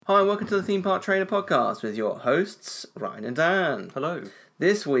Hi, and welcome to the Theme Park Trader Podcast with your hosts, Ryan and Dan. Hello.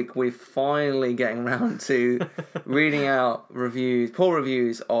 This week, we're finally getting around to reading out poor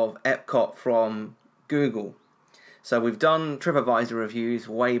reviews of Epcot from Google. So we've done TripAdvisor reviews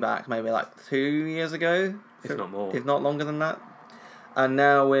way back, maybe like 2 years ago. If not more. If not longer than that. And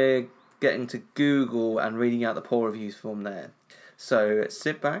now we're getting to Google and reading out the poor reviews from there. So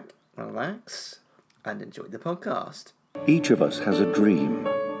sit back, relax, and enjoy the podcast. Each of us has a dream,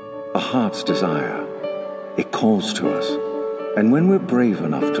 a heart's desire. It calls to us. And when we're brave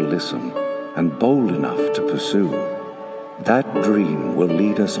enough to listen and bold enough to pursue, that dream will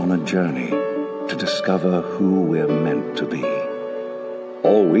lead us on a journey to discover who we're meant to be.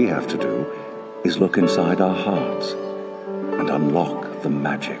 All we have to do is look inside our hearts and unlock the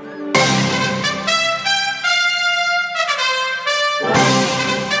magic.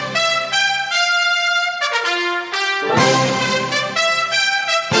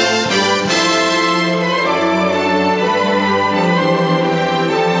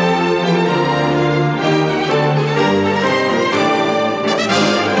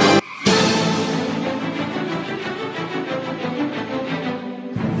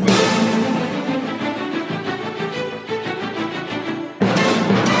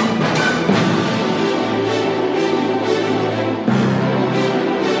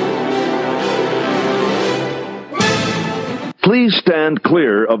 Please stand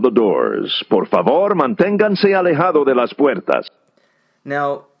clear of the doors. Por favor, manténganse alejado de las puertas.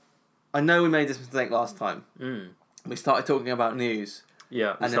 Now, I know we made this mistake last time. We started talking about news,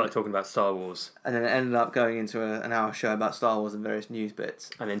 Yeah, we started talking about Star Wars. and then it ended up going into an hour show about Star Wars and various news bits.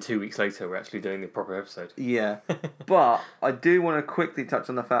 And then 2 weeks later, we're actually doing the proper episode. Yeah, but I do want to quickly touch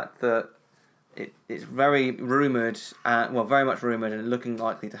on the fact that it's very rumoured, very much rumoured and looking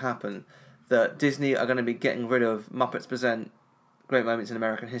likely to happen, that Disney are going to be getting rid of Muppets Present Great Moments in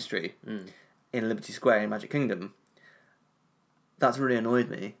American History in Liberty Square in Magic Kingdom. That's really annoyed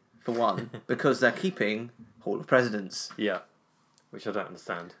me, for one, because they're keeping Hall of Presidents, Yeah, which I don't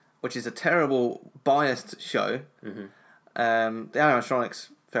understand. which is a terrible, biased show. The animatronics,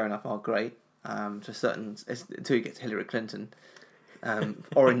 fair enough, are great. To certain, until you get to Hillary Clinton,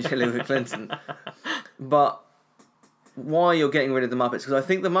 orange Hillary Clinton. But why you're getting rid of the Muppets? Because I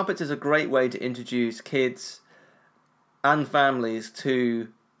think the Muppets is a great way to introduce kids and families to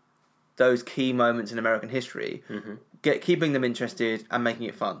those key moments in American history, keeping them interested and making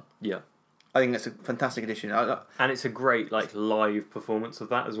it fun. Yeah. I think that's a fantastic addition. And it's a great live performance of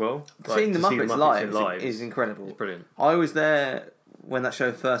that as well. Seeing the to see Muppets live is incredible. It's brilliant. I was there when that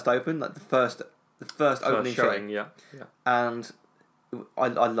show first opened, like the first opening showing, show, yeah. and I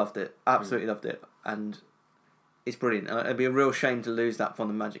loved it, absolutely loved it, and it's brilliant. And it'd be a real shame to lose that from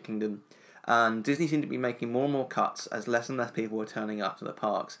the Magic Kingdom. And Disney seemed to be making more and more cuts as less and less people were turning up to the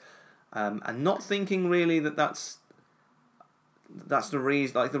parks, and not thinking really that's the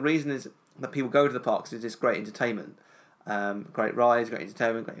reason. Like, the reason is that people go to the parks is just great entertainment, great rides, great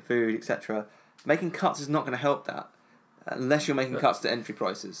entertainment, great food, etc. Making cuts is not going to help that unless you're making cuts to entry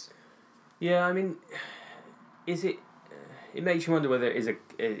prices. Yeah, I mean, is it... It makes you wonder whether it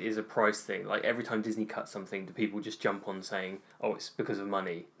is a price thing. Like, every time Disney cuts something, do people just jump on saying, "Oh, it's because of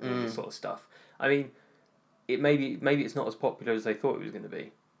money," and this sort of stuff? I mean, maybe it's not as popular as they thought it was going to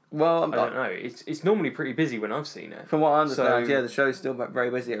be. Well, I don't know. It's normally pretty busy when I've seen it. From what I understand, So- the show's still very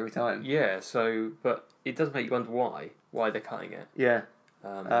busy every time. Yeah. So, but it does make you wonder why they're cutting it. Yeah.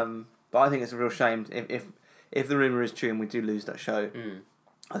 Um, But I think it's a real shame if the rumour is true and we do lose that show.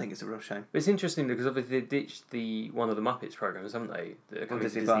 I think it's a real shame. But it's interesting because obviously they ditched one of the Muppets programs, haven't they? That are coming to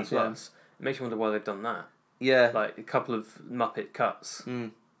Disney Disney Plus, Plus. It makes you wonder why they've done that. Yeah. Like a couple of Muppet cuts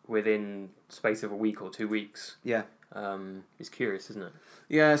within space of a week or 2 weeks. Yeah. It's curious, isn't it?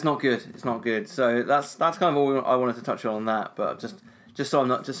 Yeah, it's not good. It's not good. So that's kind of all I wanted to touch on that. But just so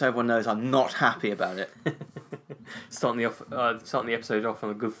everyone knows, I'm not happy about it. Starting the episode off on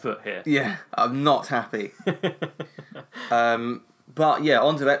a good foot here. Yeah, I'm not happy. But yeah,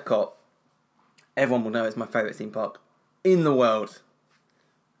 on to Epcot. Everyone will know it's my favourite theme park in the world.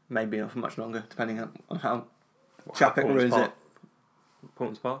 Maybe not for much longer, depending on how Chapek ruins it.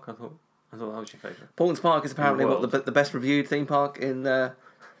 Portland's Park. I thought that was your favourite. Portland's Park is apparently world. the best reviewed theme park in the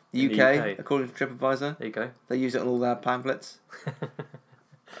UK, UK. according to TripAdvisor. There you go. They use it on all their pamphlets.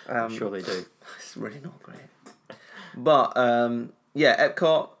 I'm sure they do. It's really not great. But, yeah,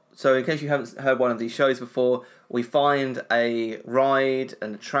 Epcot. So in case you haven't heard one of these shows before, we find a ride,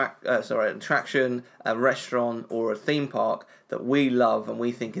 an attraction, a restaurant, or a theme park that we love and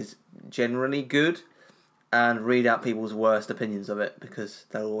we think is generally good, and read out people's worst opinions of it because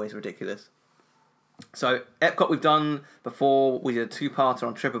they're always ridiculous. So Epcot we've done before. We did a 2-parter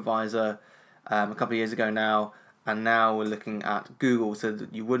on TripAdvisor a couple of years ago now, and now we're looking at Google. So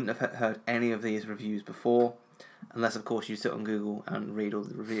that you wouldn't have heard any of these reviews before, unless of course you sit on Google and read all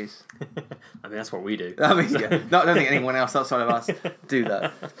the reviews. I mean, that's what we do. I mean, yeah. No, I don't think anyone else outside of us do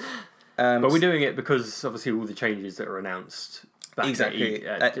that. But we're doing it because obviously all the changes that are announced back exactly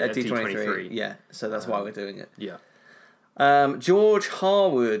at D23. Yeah, so that's why we're doing it. Yeah. George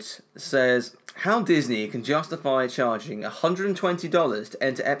Harwood says, how Disney can justify charging $120 to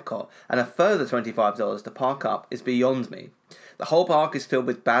enter Epcot and a further $25 to park up is beyond me. The whole park is filled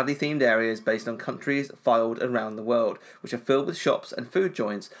with badly themed areas based on countries filed around the world, which are filled with shops and food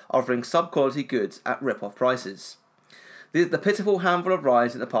joints offering sub-quality goods at rip-off prices. The pitiful handful of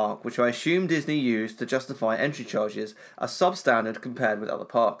rides at the park, which I assume Disney used to justify entry charges, are substandard compared with other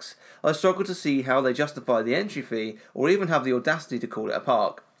parks. I struggle to see how they justify the entry fee, or even have the audacity to call it a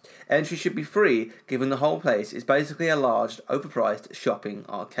park. Entry should be free, given the whole place is basically a large, overpriced shopping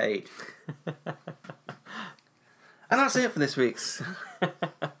arcade. And that's it for this week's.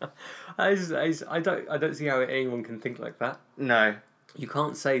 I don't see how anyone can think like that. No. You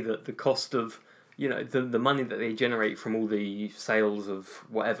can't say that the cost of, the money that they generate from all the sales of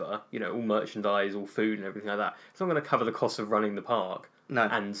whatever, all merchandise, all food and everything like that, it's not going to cover the cost of running the park. No.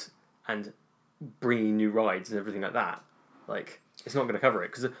 And bringing new rides and everything like that. Like, it's not going to cover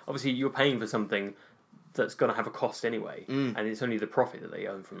it, because obviously you're paying for something that's going to have a cost anyway, and it's only the profit that they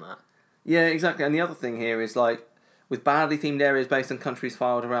earn from that. Yeah, exactly. And the other thing here is, like, with badly themed areas based on countries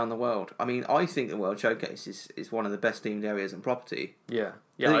filed around the world. I mean, I think the World Showcase is one of the best themed areas in property. Yeah,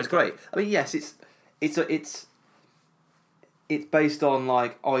 I think it's great. I mean, yes, it's based on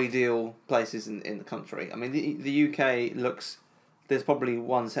like ideal places in the country. I mean, the UK looks. There's probably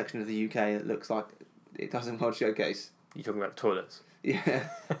one section of the UK that looks like it doesn't World Showcase. You're talking about the toilets? Yeah,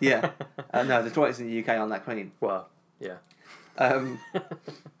 yeah. No, the toilets in the UK aren't that clean. Well, yeah.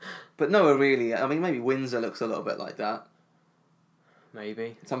 But no, really. I mean, maybe Windsor looks a little bit like that.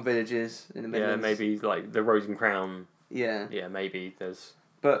 Maybe. Some villages in the Midlands. Yeah, maybe like the Rose and Crown. Yeah. Yeah, maybe there's.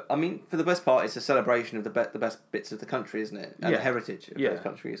 But I mean, for the best part, it's a celebration of the best bits of the country, isn't it? And the heritage of those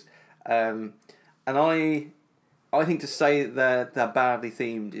countries. And I think to say that they're badly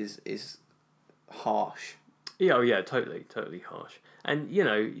themed is harsh. Yeah, totally harsh. And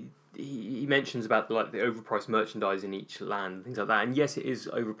he mentions about the overpriced merchandise in each land and things like that. And yes, it is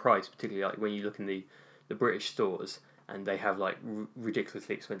overpriced, particularly like when you look in the British stores and they have like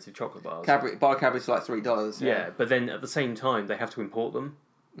ridiculously expensive chocolate bars. Bar Cadbury's like $3. Yeah, but then at the same time they have to import them.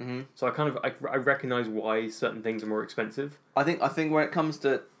 Mm-hmm. So I recognise why certain things are more expensive. I think when it comes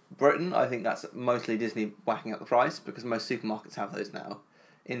to Britain, I think that's mostly Disney whacking up the price, because most supermarkets have those now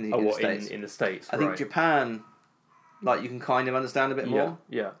in the States. In the States, I think Japan, like, you can kind of understand a bit more.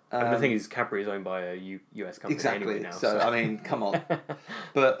 Yeah. And the thing is, Cadbury is owned by a US company anyway now. So I mean, come on.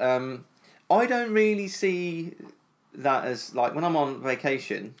 But I don't really see that as, like, when I'm on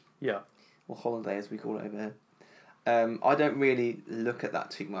vacation. Yeah. Or holiday, as we call it over here. I don't really look at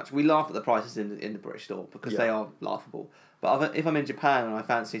that too much. We laugh at the prices in the British store because they are laughable. But if I'm in Japan and I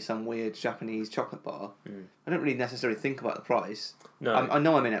fancy some weird Japanese chocolate bar, I don't really necessarily think about the price. No. I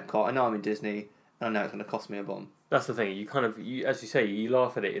know I'm in Epcot, I know I'm in Disney, and I know it's going to cost me a bomb. That's the thing. You as you say, you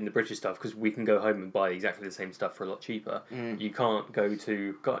laugh at it in the British stuff because we can go home and buy exactly the same stuff for a lot cheaper. You can't go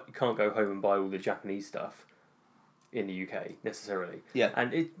home and buy all the Japanese stuff in the UK necessarily. Yeah.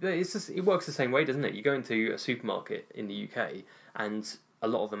 And it works the same way, doesn't it? You go into a supermarket in the UK and a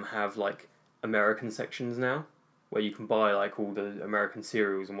lot of them have like American sections now where you can buy like all the American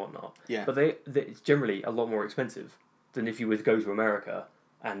cereals and whatnot. Yeah. But it's generally a lot more expensive than if you were to go to America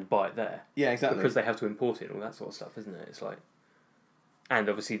and buy it there. Yeah, exactly. Because they have to import it and all that sort of stuff, isn't it? It's like, and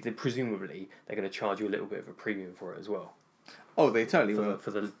obviously presumably they're going to charge you a little bit of a premium for it as well. Oh, they totally will.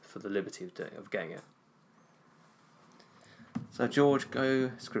 For the liberty of getting it. So George,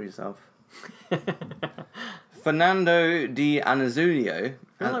 go screw yourself. Fernando Di Anazulio.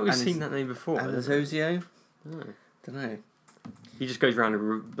 I feel like we've seen that name before. Anazulio? Don't know. He just goes around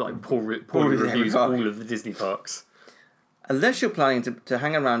and poor reviews all of the Disney parks. Unless you're planning to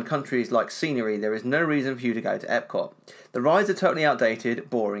hang around countries like scenery, there is no reason for you to go to Epcot. The rides are totally outdated,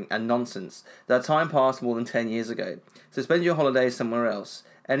 boring, and nonsense. Their time passed more than 10 years ago. So spend your holidays somewhere else.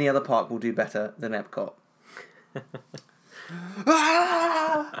 Any other park will do better than Epcot.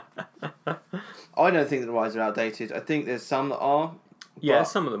 I don't think the rides are outdated. I think there's some that are. Yeah,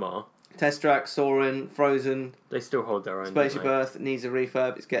 some of them are. Test Track, Soarin', Frozen. They still hold their own. Spaceship Earth needs a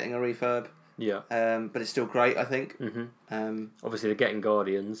refurb. It's getting a refurb. Yeah. But it's still great, I think. Obviously, they're getting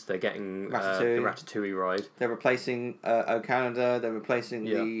Guardians. They're getting the Ratatouille ride. They're replacing O Canada. They're replacing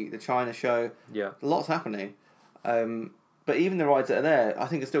the China show. Yeah. Lots happening. But even the rides that are there, I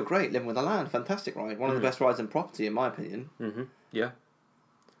think are still great. Living with the Land, fantastic ride. One of the best rides in property, in my opinion. Yeah.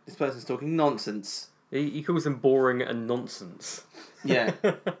 This person's talking nonsense. He calls them boring and nonsense. Yeah.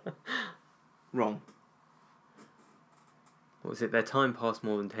 Wrong. What was it? Their time passed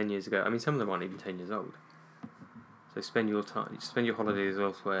more than 10 years ago. I mean, some of them aren't even 10 years old. So spend your holidays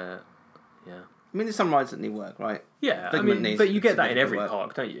elsewhere. Yeah. I mean, there's some rides that need work, right? Yeah, but you get that in every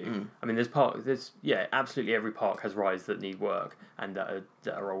park, don't you? I mean, absolutely every park has rides that need work and that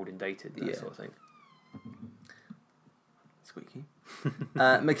are old and dated, that sort of thing. Squeaky.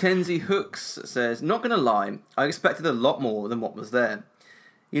 Mackenzie Hooks says, not going to lie, I expected a lot more than what was there.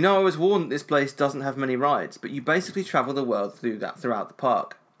 You know, I was warned that this place doesn't have many rides, but you basically travel the world throughout the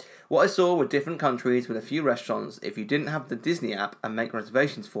park. What I saw were different countries with a few restaurants if you didn't have the Disney app and make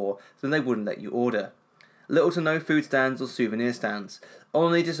reservations for, then they wouldn't let you order. Little to no food stands or souvenir stands.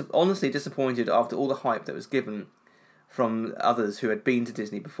 Honestly disappointed after all the hype that was given from others who had been to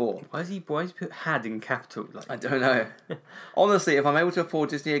Disney before. Why has he put had in capital? I don't know. Honestly, if I'm able to afford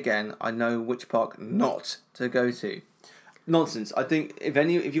Disney again, I know which park not to go to. Nonsense. I think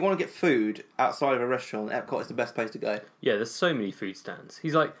if you want to get food outside of a restaurant, Epcot is the best place to go. Yeah, there's so many food stands.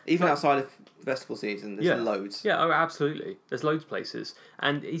 He's like even outside of festival season, there's loads. Yeah, oh, absolutely. There's loads of places,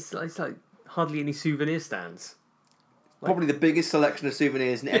 and it's like hardly any souvenir stands. Probably the biggest selection of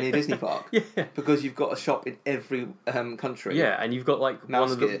souvenirs in any Disney park. Yeah, because you've got a shop in every country. Yeah, and you've got like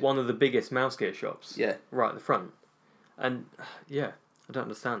one of the biggest mouse gear shops. Yeah, right at the front, and I don't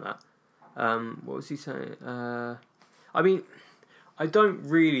understand that. What was he saying? I mean, I don't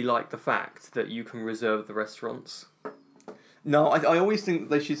really like the fact that you can reserve the restaurants. No, I always think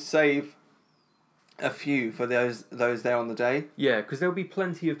they should save a few for those there on the day. Yeah, because there'll be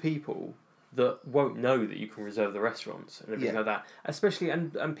plenty of people that won't know that you can reserve the restaurants and everything like that. Especially,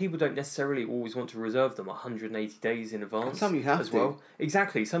 and people don't necessarily always want to reserve them 180 days in advance. And some you have as to. Well.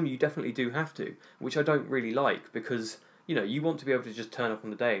 Exactly, some you definitely do have to, which I don't really like because, you want to be able to just turn up on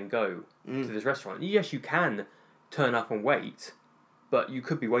the day and go to this restaurant. Yes, you can turn up and wait, but you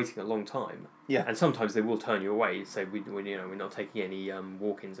could be waiting a long time. Yeah. And sometimes they will turn you away, say we're not taking any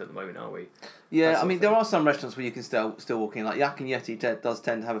walk-ins at the moment, are we? Yeah, I mean there are some restaurants where you can still walk in. Like Yak and Yeti does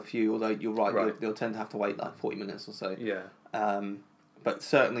tend to have a few, although you're right. You'll tend to have to wait like 40 minutes or so. Yeah. But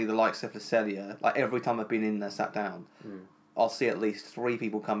certainly the likes of Visalia, like every time I've been in there, sat down, I'll see at least 3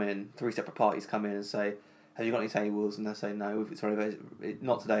 people come in, 3 separate parties come in and say, "Have you got any tables?" And they say, "No, sorry,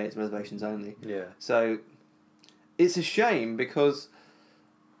 not today. It's reservations only." Yeah. So it's a shame because,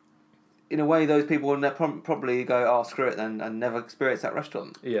 in a way, those people will probably go, "Oh, screw it then," and never experience that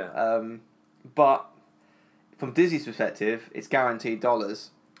restaurant. Yeah. But from Disney's perspective, it's guaranteed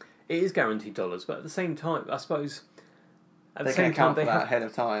dollars. It is guaranteed dollars, but at the same time, I suppose They can account for that ahead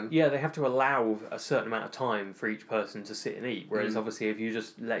of time. Yeah, they have to allow a certain amount of time for each person to sit and eat. Whereas obviously, if you're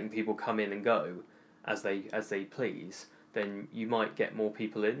just letting people come in and go as they please, then you might get more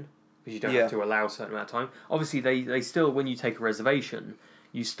people in because you don't have to allow a certain amount of time. Obviously, they still, when you take a reservation,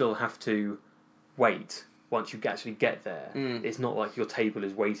 you still have to wait once you actually get there. It's not like your table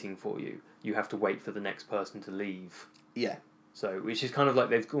is waiting for you. You have to wait for the next person to leave. Yeah. So, which is kind of like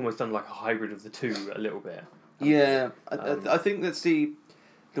they've almost done like a hybrid of the two a little bit. Yeah, I think that's the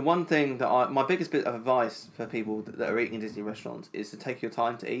one thing that my biggest bit of advice for people that are eating in Disney restaurants is to take your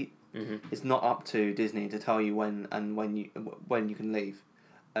time to eat. It's not up to Disney to tell you when you can leave.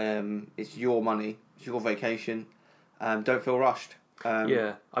 It's your money, it's your vacation. Don't feel rushed.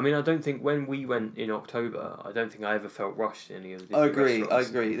 Yeah, I mean, I don't think when we went in October, I don't think I ever felt rushed in any of the Disney I restaurants.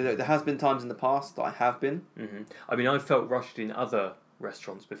 agree. There has been times in the past that I have been. I mean, I've felt rushed in other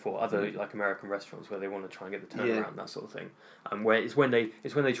restaurants before, other like American restaurants where they want to try and get the turnaround, that sort of thing. And where it's when they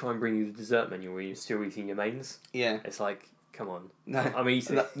try and bring you the dessert menu where you're still eating your mains. Yeah, it's like, come on, no, I'm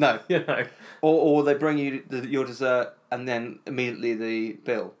eating. No, or they bring you your dessert and then immediately the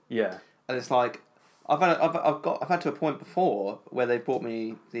bill. Yeah, and it's like I've had to a point before where they brought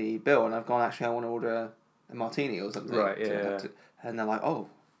me the bill and I've gone, actually I want to order a martini or something. Right. Yeah. And they're like, oh.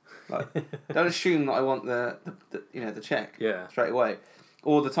 Like, don't assume that I want the check straight away.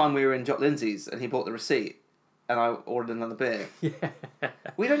 Or the time we were in Jock Lindsay's and he bought the receipt and I ordered another beer. Yeah.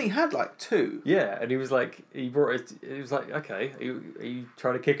 We'd only had like 2. Yeah, and he was like, he was like, okay, are you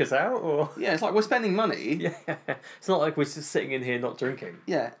trying to kick us out? Or yeah, it's like we're spending money. Yeah, it's not like we're just sitting in here not drinking.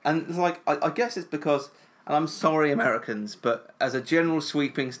 Yeah, and it's like, I guess it's because, and I'm sorry Americans, but as a general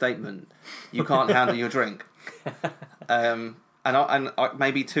sweeping statement, you can't handle your drink. and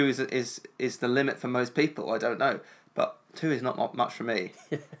maybe 2 is the limit for most people. I don't know, but 2 is not much for me.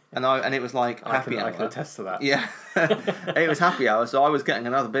 And it was like happy hour. I can attest to that. Yeah, it was happy hour, so I was getting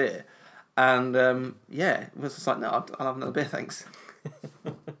another beer, and it was just like, no, I'll have another beer, thanks.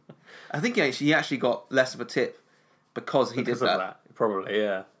 I think he actually got less of a tip because he did that. Probably,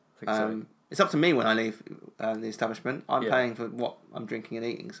 yeah. I think so. It's up to me when I leave the establishment. I'm paying for what I'm drinking and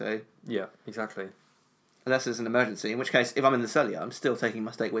eating, so... Yeah, exactly. Unless there's an emergency, in which case, if I'm in the cellar, I'm still taking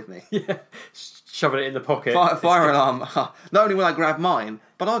my steak with me. Yeah, shoving it in the pocket. Fire alarm. Not only will I grab mine,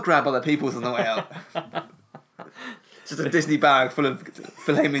 but I'll grab other people's on the way out. Just a Disney bag full of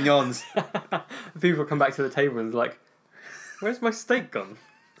filet mignons. People come back to the table and like, where's my steak gone?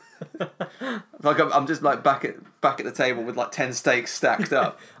 Like I'm just like back at the table with like 10 steaks stacked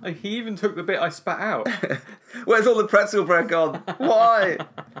up. He even took the bit I spat out. Where's all the pretzel bread gone? Why?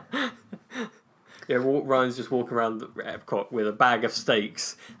 Yeah, Ryan's just walking around Epcot with a bag of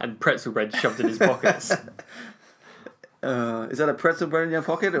steaks and pretzel bread shoved in his pockets. Is that a pretzel bread in your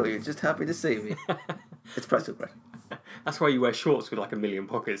pocket, or are you just happy to see me? It's pretzel bread. That's why you wear shorts with like a million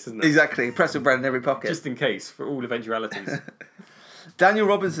pockets, isn't it? Exactly, pretzel bread in every pocket. Just in case, for all eventualities. Daniel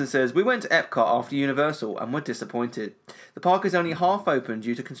Robinson says, we went to Epcot after Universal and were disappointed. The park is only half open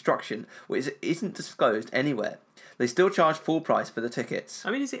due to construction, which isn't disclosed anywhere. They still charge full price for the tickets.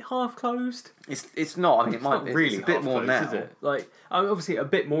 I mean, is it half closed? It's not. I mean, it might be. Really, it's a bit more closed, now. is it? Like, I mean, obviously, a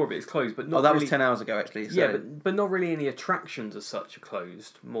bit more of it is closed, but not. That really... was 10 hours ago, actually. So. Yeah, but not really any attractions as such are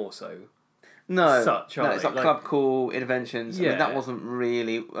closed. More so. No, it's like Club Cool, Interventions. Yeah. I mean, that wasn't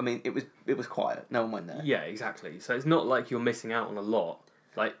really. I mean, it was quiet. No one went there. Yeah, exactly. So it's not like you're missing out on a lot.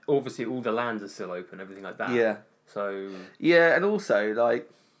 Like, obviously, all the lands are still open, everything like that. Yeah. So. Yeah, and also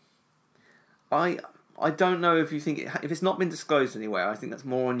like, I don't know if you think if it's not been disclosed anywhere. I think that's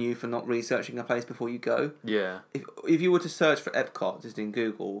more on you for not researching a place before you go. Yeah. If you were to search for Epcot just in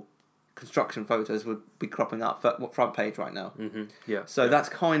Google, construction photos would be cropping up front page right now. Mm-hmm. Yeah. So that's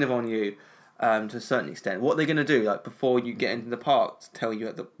kind of on you. To a certain extent, what they're going to do, like before you get into the park, to tell you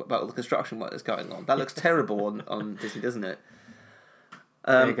about all the construction work that's going on. That looks terrible on Disney, doesn't it?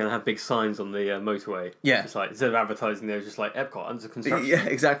 They're going to have big signs on the motorway. Yeah. Just like, instead of advertising, they're just like Epcot under construction. Yeah,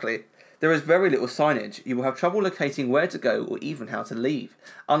 exactly. There is very little signage. You will have trouble locating where to go or even how to leave.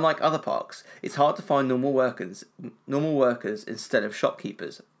 Unlike other parks, it's hard to find normal workers instead of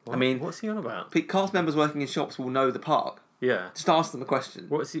shopkeepers. What? I mean, what's he on about? Cast members working in shops will know the park. Yeah. Just ask them a question.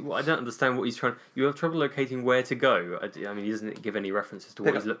 I don't understand what he's trying. You have trouble locating where to go. I mean, he doesn't give any references to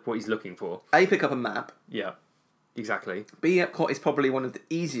what he's looking for. A, pick up a map. Yeah, exactly. B, Epcot is probably one of the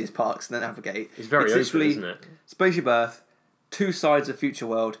easiest parks to navigate. It's very open, isn't it? Space Your Berth, 2 sides of Future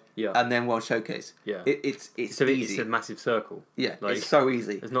World, yeah, and then World Showcase. Yeah, it's easy. It's a massive circle. Yeah, like, it's so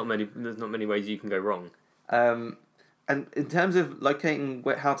easy. There's not many ways you can go wrong. And in terms of locating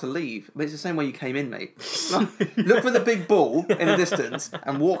how to leave, it's the same way you came in, mate. Look for the big ball in the distance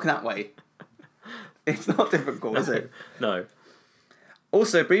and walk that way. It's not difficult, is it? No.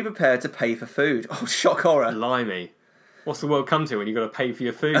 Also, be prepared to pay for food. Oh, shock horror. Blimey. What's the world come to when you've got to pay for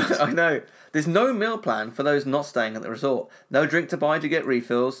your food? I know. There's no meal plan for those not staying at the resort. No drink to buy to get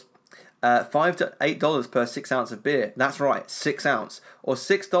refills. $5 to $8 per 6 ounce of beer. That's right, 6 ounce. Or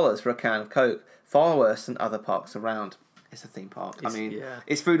 $6 for a can of Coke. Far worse than other parks around. It's a theme park.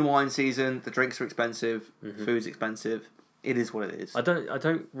 It's food and wine season. The drinks are expensive. Mm-hmm. Food's expensive. It is what it is. I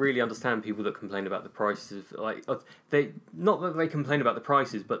don't really understand people that complain about the prices. Like they not that they complain about the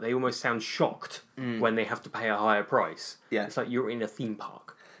prices, but they almost sound shocked when they have to pay a higher price. Yeah, it's like you're in a theme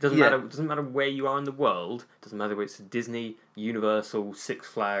park. Doesn't matter where you are in the world. Doesn't matter whether it's Disney, Universal, Six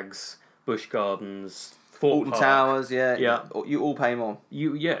Flags, Busch Gardens, Alton Towers. Yeah. You all pay more.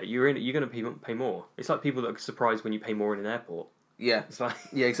 You're going to pay more. It's like people that are surprised when you pay more in an airport. Yeah, it's like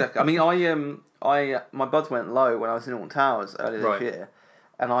yeah, exactly. I mean, my buds went low when I was in Alton Towers earlier this year,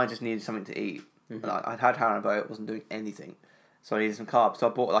 and I just needed something to eat. Mm-hmm. I'd had Haribo, it wasn't doing anything, so I needed some carbs. So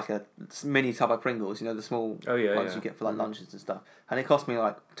I bought like a mini tub of Pringles, the small ones you get for like lunches and stuff, and it cost me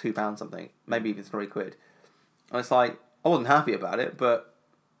like £2 something, maybe even £3. And it's like I wasn't happy about it, but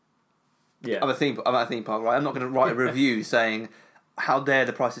yeah, I'm at a theme park, right? I'm not going to write a review saying how dare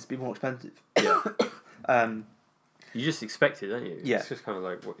the prices be more expensive. Yeah. You just expect it, don't you? Yeah. It's just kind of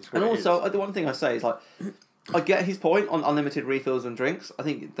like what and also, the one thing I say is like, I get his point on unlimited refills and drinks. I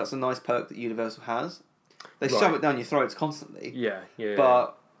think that's a nice perk that Universal has. They shove it down your throats constantly. Yeah.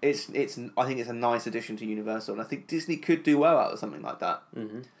 But it's I think it's a nice addition to Universal, and I think Disney could do well out of something like that.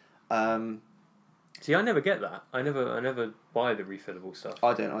 Mm-hmm. See, I never get that. I never buy the refillable stuff.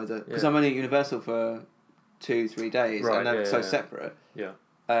 I don't either because I'm only at Universal for 2-3 days, and they're separate. Yeah.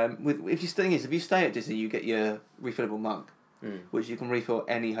 If you stay at Disney, you get your refillable mug. which you can refill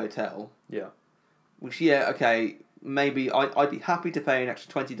at any hotel. Yeah. Which, yeah, okay, maybe I'd be happy to pay an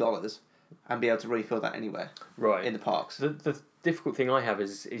extra $20 and be able to refill that anywhere. Right. In the parks. The difficult thing I have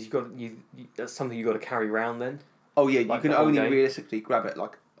is you that's something you got to carry around then. Oh yeah, Like you can the whole only day? realistically grab it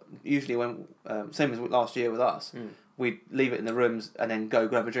like usually when same as last year with us. We'd leave it in the rooms and then go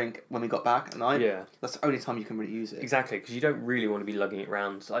grab a drink when we got back, and that's the only time you can really use it. Exactly, because you don't really want to be lugging it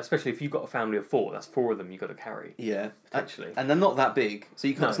around, especially if you've got a family of 4. That's 4 of them you've got to carry. Yeah, Potentially. and they're not that big, so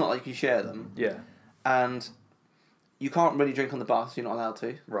you can't. No. It's not like you share them, Yeah. and you can't really drink on the bus. You're not allowed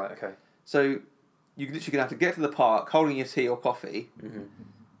to. Right. Okay. So you're literally gonna have to get to the park holding your tea or coffee,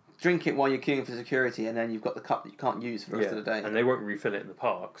 drink it while you're queuing for security, and then you've got the cup that you can't use for the rest of the day. And they won't refill it in the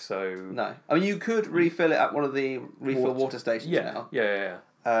park, so No, I mean you could refill it at one of the refill water stations now. Yeah.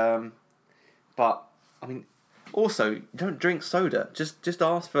 But I mean, also don't drink soda. Just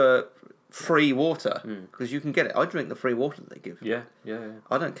ask for free water because you can get it. I drink the free water that they give. Yeah.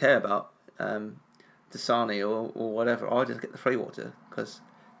 I don't care about Dasani or whatever. I just get the free water because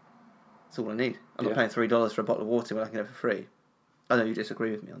that's all I need. I'm not paying $3 for a bottle of water when I can get it for free. I know you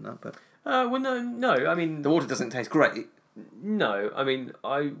disagree with me on that, but Well, no. I mean, the water doesn't taste great. no. I mean,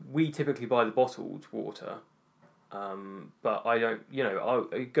 we typically buy the bottled water, but I don't. I'll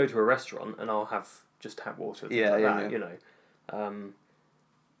go to a restaurant and I'll have just tap water. Things like that. You know,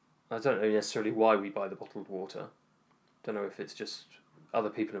 I don't know necessarily why we buy the bottled water. Don't know if it's just other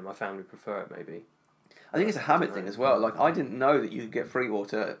people in my family prefer it. Maybe. I think it's a habit thing as well. Like I didn't know that you could get free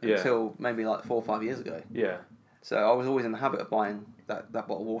water until maybe like 4 or 5 years ago. Yeah. So I was always in the habit of buying that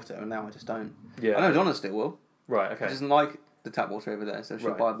bottle of water, and now I just don't. Yeah. I know Donna still will. Right. Okay. She doesn't like the tap water over there, so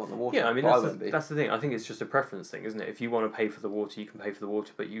she'll buy a bottle of water. Yeah, I mean won't be. that's the thing. I think it's just a preference thing, isn't it? If you want to pay for the water, you can pay for the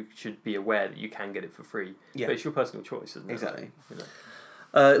water, but you should be aware that you can get it for free. Yeah. But it's your personal choice, isn't it? Exactly. You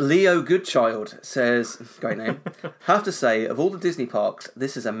know. Leo Goodchild says, great name, have to say, of all the Disney parks,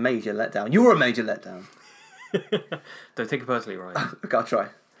 this is a major letdown. You're a major letdown. Don't take it personally, Ryan. Okay, I'll try.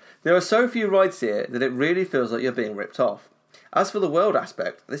 There are so few rides here that it really feels like you're being ripped off. As for the world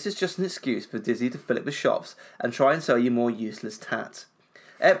aspect, this is just an excuse for Disney to fill it with shops and try and sell you more useless tat.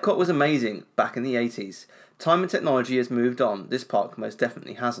 Epcot was amazing back in the 80s. Time and technology has moved on, this park most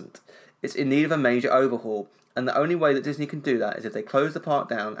definitely hasn't. It's in need of a major overhaul, and the only way that Disney can do that is if they close the park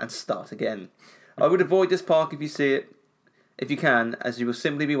down and start again. I would avoid this park if you see it, if you can, as you will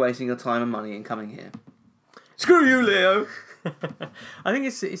simply be wasting your time and money in coming here. Screw you, Leo! I think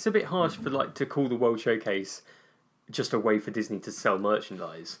it's a bit harsh to call the World Showcase just a way for Disney to sell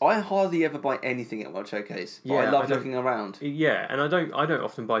merchandise. I hardly ever buy anything at World Showcase, but I love looking around. Yeah, and I don't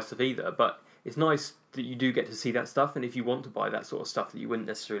often buy stuff either, but it's nice that you do get to see that stuff, and if you want to buy that sort of stuff that you wouldn't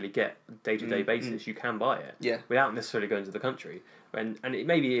necessarily get day-to-day basis, you can buy it without necessarily going to the country. And it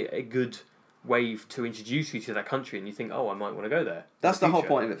may be a good way to introduce you to that country, and you think, oh, I might want to go there. That's the whole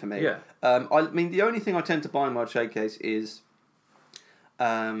point of it for me. Yeah. I mean, the only thing I tend to buy in World Showcase is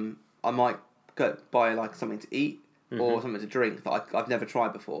I might go buy like something to eat or something to drink that I've never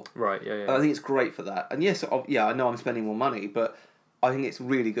tried before. Right, yeah. I think it's great for that. And yes, I know I'm spending more money, but I think it's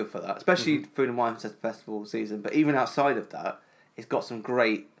really good for that, especially Food and Wine Festival season. But even outside of that, it's got some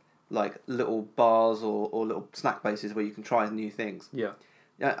great like little bars or little snack places where you can try new things. Yeah.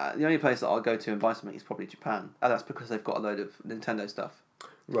 Yeah, the only place that I'll go to and buy something is probably Japan. And that's because they've got a load of Nintendo stuff.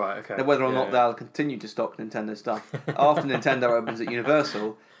 Right, okay. Now, whether or not they'll continue to stock Nintendo stuff after Nintendo opens at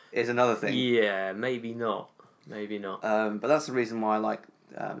Universal is another thing. Yeah, maybe not. But that's the reason why I like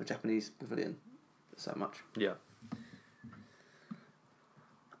the Japanese pavilion so much. Yeah.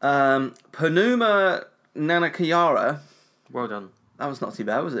 Panuma Nanakayara. Well done. That was not too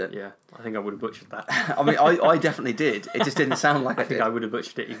bad, was it? Yeah, I think I would have butchered that. I mean, I definitely did. It just didn't sound like I think I would have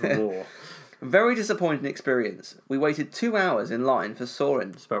butchered it even more. Very disappointing experience. We waited 2 hours in line for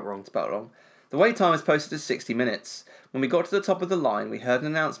Soarin'. Spelt wrong. The wait time is posted as 60 minutes. When we got to the top of the line, we heard an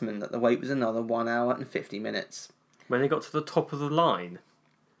announcement that the wait was another 1 hour and 50 minutes. When they got to the top of the line?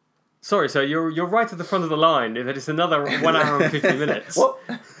 Sorry, so you're right at the front of the line, but it's another 1 hour and 50 minutes. What?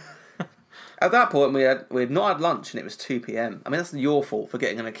 At that point, we had not had lunch and it was 2 p.m. I mean, that's your fault for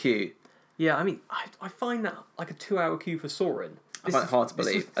getting in a queue. Yeah, I mean, I find that like a 2 hour queue for Soarin'. I find it hard to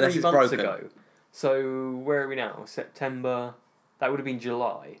believe, This was 3 unless months it's broken. ago. So, where are we now? September? That would have been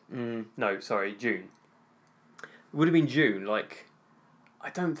July. No, sorry, June. It would have been June, I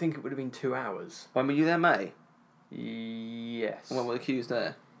don't think it would have been 2 hours. When were you there, May? Yes. When were the queues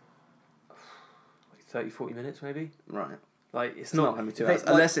there? 30, 40 minutes maybe? Right. It's not going to be 2 hours.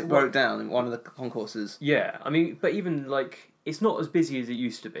 Unless it broke down in one of the concourses. Yeah, I mean, but even, it's not as busy as it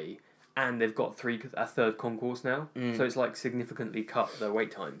used to be, and they've got a third concourse now, so it's, significantly cut their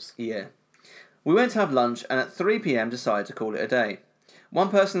wait times. Yeah. We went to have lunch and at 3 p.m. decided to call it a day. One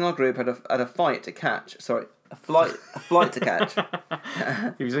person in our group had a fight to catch. Sorry, a flight to catch.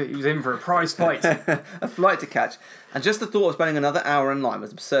 He was in for a prize fight. A flight to catch. And just the thought of spending another hour in line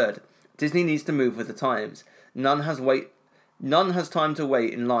was absurd. Disney needs to move with the times. None has time to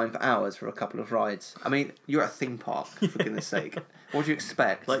wait in line for hours for a couple of rides. I mean, you're at a theme park, for goodness sake. What do you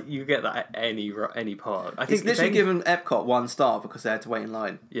expect? Like, you get that at any park. I He's think literally given Epcot 1 star because they had to wait in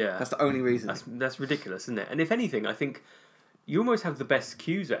line. Yeah. That's the only reason. That's ridiculous, isn't it? And if anything, I think you almost have the best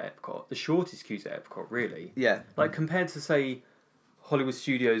queues at Epcot, the shortest queues at Epcot, really. Yeah. Like, compared to, say, Hollywood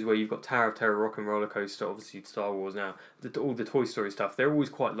Studios, where you've got Tower of Terror, Rock and Roller Coaster, obviously Star Wars now, all the Toy Story stuff, they're always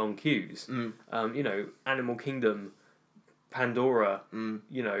quite long queues. Animal Kingdom, Pandora,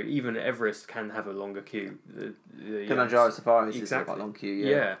 even Everest can have a longer queue. Kilimanjaro Safari is exactly. quite a long queue,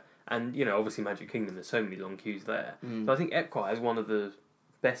 Yeah, and, obviously Magic Kingdom, there's so many long queues there. So I think Epcot has one of the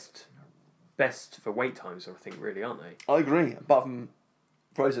best for wait times, I think, really, aren't they? I agree, apart from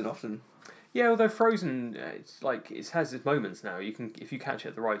Frozen often. Yeah, although Frozen, it's like, it has its moments now. You can, if you catch it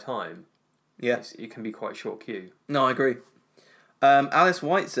at the right time, it can be quite a short queue. No, I agree. Alice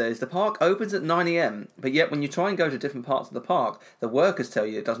White says, the park opens at 9 a.m, but yet when you try and go to different parts of the park, the workers tell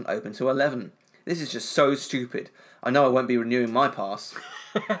you it doesn't open till 11. This is just so stupid. I know I won't be renewing my pass.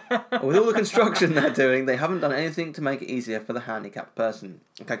 With all the construction they're doing, they haven't done anything to make it easier for the handicapped person.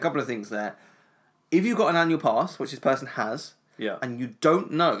 Okay, a couple of things there. If you've got an annual pass, which this person has, and you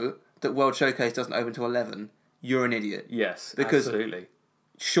don't know that World Showcase doesn't open till 11, you're an idiot. Yes, because absolutely.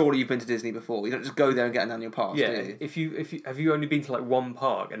 Surely you've been to Disney before. You don't just go there and get an annual pass, do you? If you have you only been to like one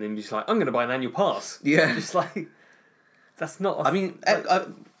park and then you're just like, I'm going to buy an annual pass. Yeah. Just like, that's not...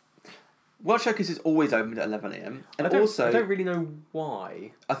 World Showcase is always open at 11 a.m. And I don't really know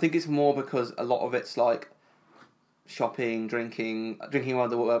why. I think it's more because a lot of it's like shopping, drinking around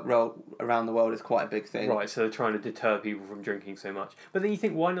the world is quite a big thing. Right, so they're trying to deter people from drinking so much. But then you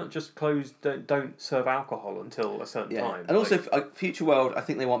think, why not just close? Don't serve alcohol until a certain time. And also, Future World, I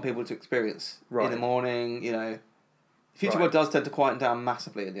think they want people to experience in the morning. Future World does tend to quieten down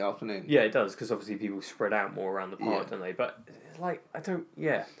massively in the afternoon. Yeah, it does, because obviously people spread out more around the park, don't they? But I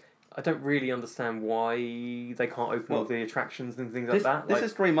don't really understand why they can't open all the attractions and things like that. This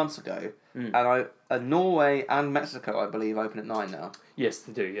is 3 months ago, and Norway and Mexico, I believe, open at 9 now. Yes,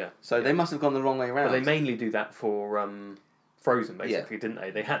 they do, yeah. So they must have gone the wrong way around. Well, they mainly do that for Frozen, basically, didn't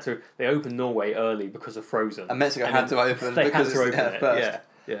they? They opened Norway early because of Frozen. And Mexico had to open because it's there first.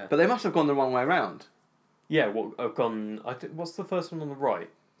 Yeah. But they must have gone the wrong way around. Yeah, what's the first one on the right?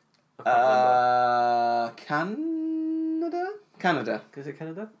 Canada. Is it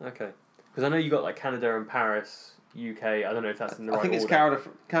Canada? Okay. Because I know you got like Canada and Paris, UK. I don't know if that's in the right order. I think it's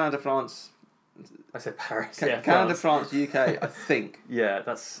Canada, France. I said Paris. Canada, France, UK. I think. Yeah,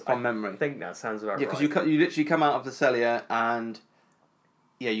 that's from memory. I think that sounds about right. Yeah, because you literally come out of the Celia and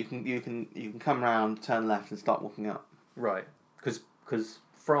you can come round, turn left, and start walking up. Right. Because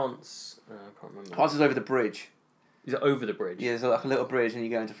France, I can't remember. France is over the bridge. Is it over the bridge? Yeah, there's like a little bridge and you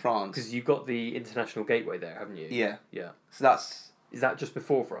go into France. Because you've got the international gateway there, haven't you? Yeah. Yeah. So that's... Is that just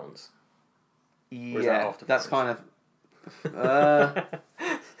before France? Yeah, is that after that's France? kind of...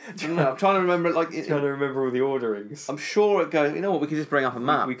 I'm trying to remember... Trying to remember all the orderings. I'm sure it goes... You know what, we could just bring up a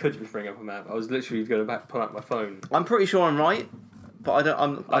map. We could just bring up a map. I was literally going to pull out my phone. I'm pretty sure I'm right, but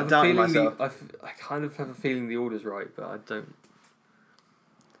I'm doubting myself. I kind of have a feeling the order's right, but I don't...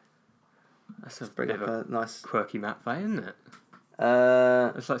 That's a bit of a nice quirky map, isn't it?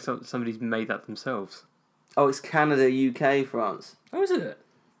 It's like somebody's made that themselves. Oh, it's Canada, UK, France. Oh, is it?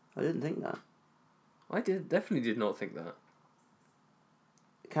 I didn't think that. I definitely did not think that.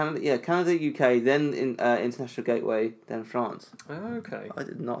 Canada, UK, then International Gateway, then France. Oh, okay. I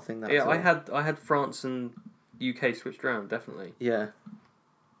did not think that. Yeah, I had France and UK switched around, definitely. Yeah.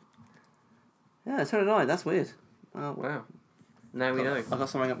 Yeah, so did I. That's weird. Oh, wow. Now we know. I got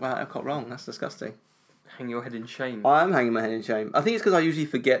something about Epcot wrong. That's disgusting. Hang your head in shame. I am hanging my head in shame. I think it's because I usually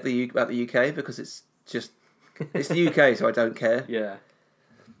forget about the UK because it's the UK, so I don't care. Yeah.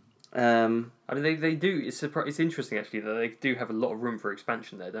 I mean, they do. It's interesting actually that they do have a lot of room for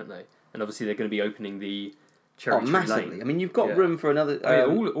expansion there, don't they? And obviously they're going to be opening the Cherry Tree massively. Lane. I mean, you've got room for another.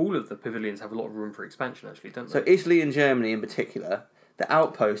 All of the pavilions have a lot of room for expansion actually, don't they? So Italy and Germany in particular, the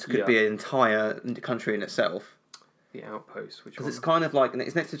outpost could be an entire country in itself. The outpost, which because it's kind of like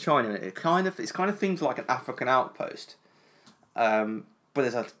it's next to China. It's kind of themed like an African outpost, but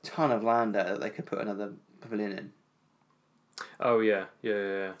there's a ton of land there that they could put another pavilion in. Oh yeah.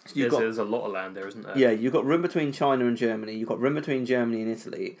 So you've There's a lot of land there, isn't there? Yeah, you've got room between China and Germany. You've got room between Germany and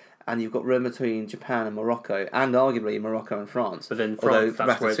Italy, and you've got room between Japan and Morocco, and arguably Morocco and France. But then Although France,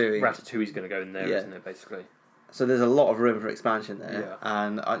 that's where Ratatouille- Ratatouille's going to go in there, Yeah. not it? Basically. So there's a lot of room for expansion there, Yeah.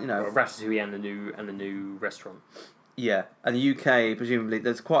 and Well, Ratatouille and the new restaurant. yeah, and the UK presumably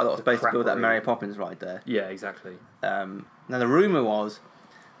there's quite a lot of space to crap build that room. Mary Poppins ride there. Yeah, exactly. Now the rumor was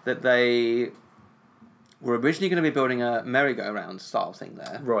that they were originally going to be building a merry-go-round style thing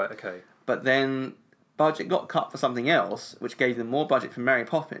there, Right. Okay. but then budget got cut for something else, which gave them more budget for Mary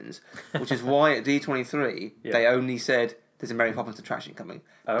Poppins, which is why at D23 Yeah. they only said there's a Mary Poppins attraction coming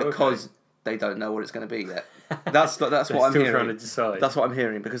Oh, because they don't know what it's going to be yet. That's what I'm still hearing. trying to decide. That's what I'm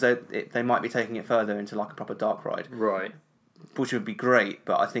hearing because they might be taking it further into like a proper dark ride, Right. which would be great,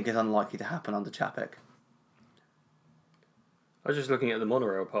 but I think it's unlikely to happen under Chapek. I was just looking at the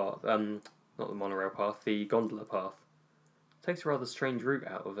monorail path. Not the monorail path, the gondola path. It takes a rather strange route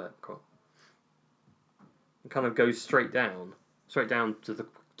out of Epcot. It kind of goes straight down to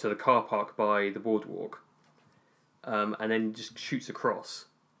the car park by the boardwalk, and then just shoots across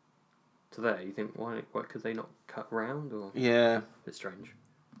to there. You think why could they not cut round or Yeah, a bit strange?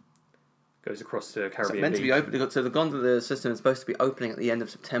 Goes across to it's Caribbean meant to be Beach. open. So the gondola system is supposed to be opening at the end of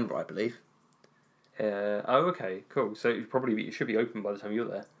September, I believe. Oh, okay, cool. So it should be open by the time you're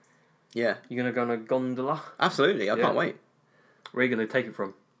there. Yeah, You're gonna go on a gondola. absolutely. I Yeah. can't wait. Where are you gonna take it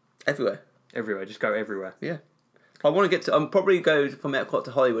from? Everywhere. Everywhere. Just go everywhere. Yeah. I want to get to. I'm probably go from Epcot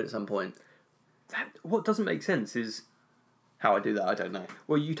to Hollywood at some point. What doesn't make sense is, How I do that, I don't know.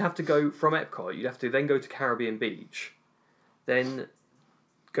 well, you'd have to go from Epcot. You'd have to then go to Caribbean Beach, then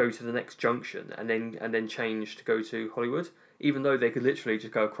go to the next junction, and then change to go to Hollywood. Even though they could literally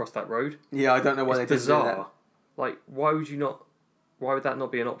just go across that road. Yeah, I don't know why It's they did that. bizarre. Like, why would you not? Why would that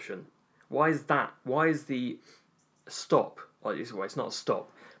not be an option? Why is that? Why is the stop? Well, it's not a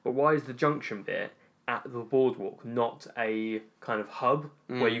stop, but why is the junction bit at the boardwalk not a kind of hub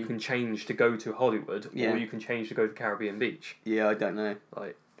where you can change to go to Hollywood Yeah. or you can change to go to Caribbean Beach? Yeah, I don't know.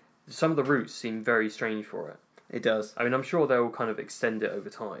 Like, some of the routes seem very strange for it. It does. I mean, I'm sure they'll kind of extend it over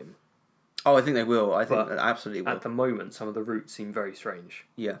time. Oh, I think they will. I think But they absolutely will. At the moment, some of the routes seem very strange.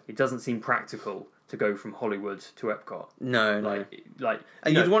 Yeah. It doesn't seem practical to go from Hollywood to Epcot. No, no. Like,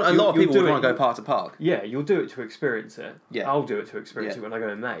 And you you'd know, want a lot of you'll people do would it- want to go park to park. Yeah, you'll do it to experience it. Yeah. I'll do it to experience Yeah. it when I go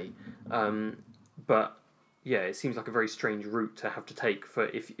in May. But yeah, it seems like a very strange route to have to take for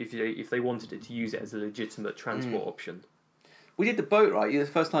if they wanted it to use it as a legitimate transport option. We did the boat, right? It's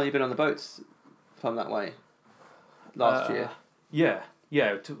the first time you've been on the boats from that way. Last year. Yeah.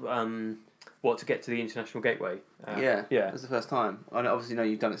 To get to the International Gateway? Yeah. yeah, It was the first time. I obviously know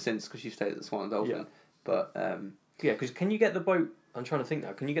you've done it since because you've stayed at the Swan and Dolphin. Yeah. But yeah. Because can you get the boat? I'm trying to think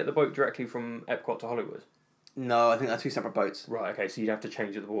now. Can you get the boat directly from Epcot to Hollywood? no, I think they're two separate boats. Right. Okay. So you'd have to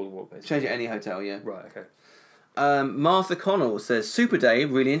change at the boardwalk, basically. Change at any hotel, yeah. Right. Okay. Martha Connell says, Super Day,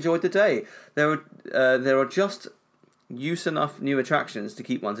 really enjoyed the day. There are just use enough new attractions to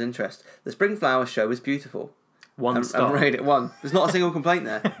keep one's interest. The Spring Flowers show is beautiful. One star. I'm rated at 1. There's not a single complaint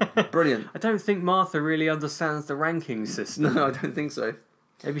there. Brilliant. I don't think Martha really understands the ranking system. No, I don't think so.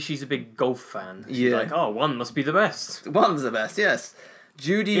 Maybe she's a big golf fan. She's Yeah. like, 1 must be the best. 1's the best, yes.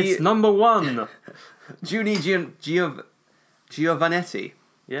 Judy It's number 1. Giovanetti.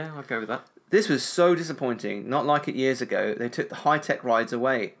 Yeah, I'll go with that. This was so disappointing. Not like it years ago. They took the high-tech rides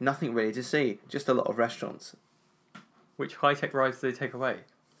away. Nothing really to see. Just a lot of restaurants. Which high-tech rides do they take away?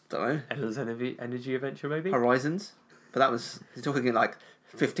 Don't know. Ella's Energy Adventure, maybe? Horizons. But that was... You're talking like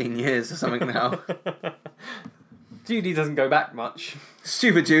 15 years or something now. Judy doesn't go back much.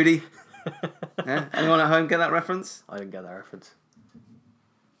 Stupid Judy. Yeah? Anyone at home get that reference? I didn't get that reference.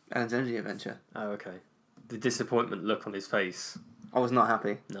 Alan's Energy Adventure. Oh, okay. The disappointment look on his face. I was not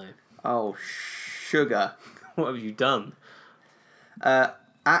happy. No. Oh, sugar. What have you done?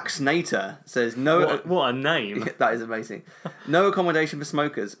 Axnator says no... What a name. That is amazing. No accommodation for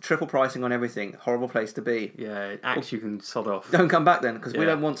smokers. Triple pricing on everything. Horrible place to be. Yeah, Axe, you can sod off. Don't come back then, because we Yeah.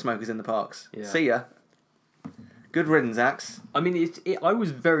 don't want smokers in the parks. Yeah. See ya. Good riddance, Axe. I mean, I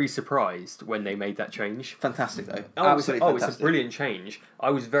was very surprised when they made that change. Fantastic though. Oh, Absolutely it's a fantastic. brilliant change.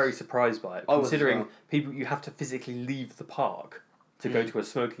 I was very surprised by it, I was as considering well. people you have to physically leave the park to go to a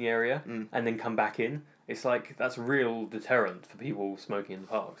smoking area and then come back in. It's like that's a real deterrent for people smoking in the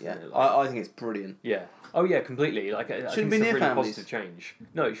parks. Yeah, isn't it? Like, I think it's brilliant. yeah. Oh yeah, completely. Like I Shouldn't think be it's near a really families. positive change.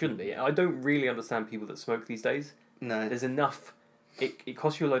 No, it shouldn't be. I don't really understand people that smoke these days. No, There's enough. It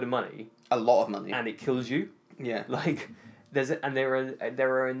costs you a load of money a lot of money. and it kills you. Yeah, Like there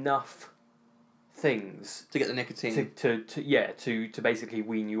are enough things to get the nicotine. to basically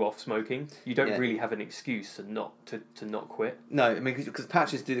wean you off smoking. You don't Yeah. really have an excuse to not quit. No, I mean, because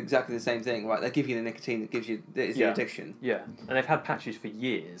patches do exactly the same thing, right? They give you the nicotine that gives you the Yeah. addiction. Yeah, and they've had patches for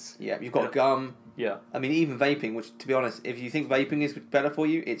years. Yeah, you've got gum. Yeah. I mean, even vaping, which, to be honest, if you think vaping is better for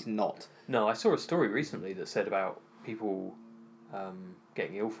you, it's not. No, I saw a story recently that said about people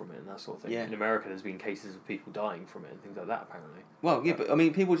getting ill from it and that sort of thing. Yeah. In America, there's been cases of people dying from it and things like that, apparently. Well, yeah, but I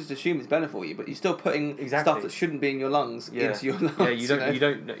mean, people just assume it's better for you, but you're still putting Exactly. stuff that shouldn't be in your lungs into your lungs. Yeah, you know?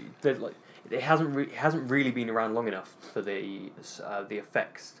 don't know. Like, it hasn't really been around long enough for the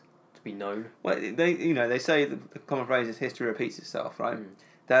effects to be known. Well, they say the common phrase is history repeats itself, right?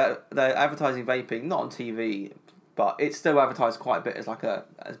 They're advertising vaping not on TV, but it's still advertised quite a bit as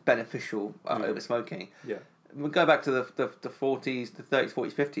as beneficial over smoking. Yeah. We'll go back to the 40s, the 30s,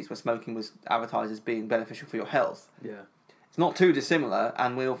 40s, 50s, where smoking was advertised as being beneficial for your health. Yeah. It's not too dissimilar,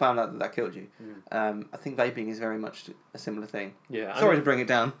 and we all found out that killed you. I think vaping is very much a similar thing. Yeah. Sorry to bring it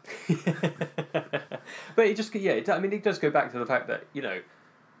down. But it just it does go back to the fact that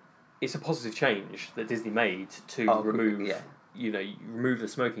it's a positive change that Disney made to remove the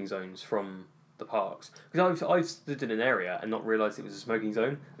smoking zones from the parks, because I've stood in an area and not realised it was a smoking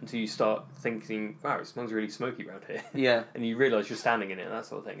zone until you start thinking, wow, it smells really smoky around here. Yeah. And you realise you're standing in it and that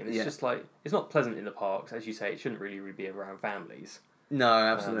sort of thing, and it's Yeah. just like, it's not pleasant in the parks, as you say. It shouldn't really be around families. No,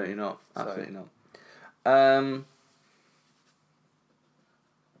 absolutely not. Absolutely not.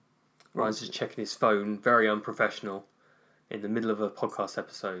 Ryan's just checking his phone, very unprofessional, in the middle of a podcast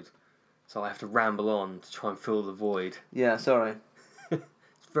episode, so I have to ramble on to try and fill the void. Yeah, sorry. It's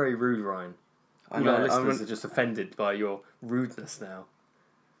very rude, Ryan. All our listeners are just offended by your rudeness now.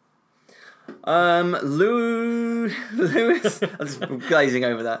 Lewis, I'm just glazing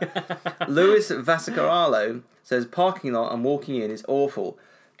over that. Louis Vasicaralo says parking lot and walking in is awful.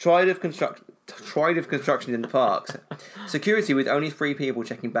 Tried of construction in the parks. Security with only 3 people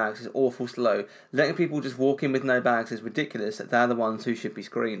checking bags is awful slow. Letting people just walk in with no bags is ridiculous. They're the ones who should be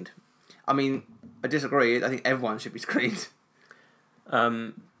screened. I mean, I disagree. I think everyone should be screened.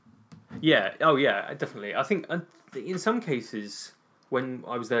 Yeah. Oh, yeah. Definitely. I think in some cases, when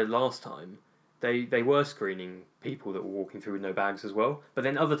I was there last time, they were screening people that were walking through with no bags as well. But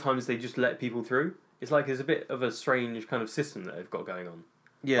then other times they just let people through. It's like there's a bit of a strange kind of system that they've got going on.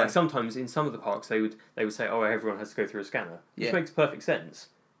 Yeah. Like sometimes in some of the parks they would say, oh, everyone has to go through a scanner, which makes perfect sense.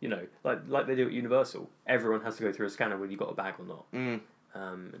 Like they do at Universal, everyone has to go through a scanner whether you've got a bag or not.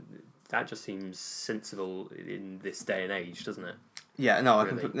 That just seems sensible in this day and age, doesn't it? Yeah, no,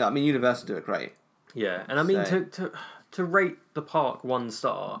 Really. I mean, Universal do it great. Yeah, and I mean to rate the park 1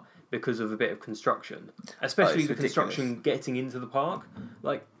 star because of a bit of construction, especially the construction getting into the park,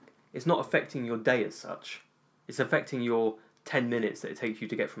 like it's not affecting your day as such. It's affecting your 10 minutes that it takes you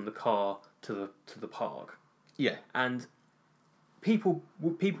to get from the car to the park. Yeah. And people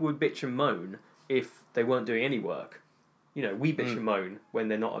would bitch and moan if they weren't doing any work. We bitch and moan when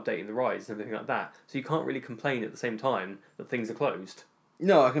they're not updating the rides and everything like that. So you can't really complain at the same time that things are closed.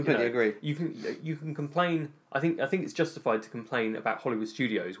 No, I completely agree. You can complain. I think it's justified to complain about Hollywood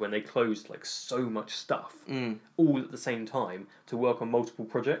Studios when they closed like so much stuff all at the same time to work on multiple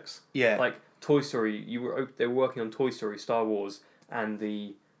projects. Yeah. Like Toy Story, they were working on Toy Story, Star Wars, and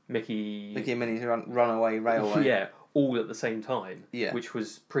the Mickey and Minnie's Runaway Railway. Yeah, all at the same time. Yeah. Which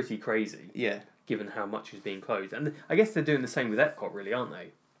was pretty crazy. Yeah. Given how much is being closed, and I guess they're doing the same with Epcot, really, aren't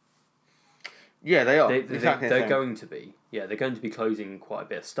they? Yeah, they are. They're going to be. Yeah, they're going to be closing quite a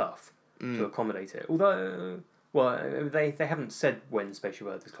bit of stuff to accommodate it. Although, they haven't said when Spatial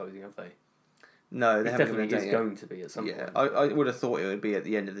Earth is closing, have they? No, they It haven't definitely given a is date going to be at some yet. point. Yeah, I would have thought it would be at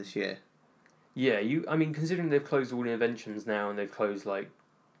the end of this year. Yeah, I mean, considering they've closed all the Inventions now, and they've closed like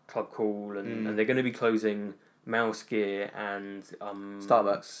Club Cool, and they're going to be closing Mouse Gear and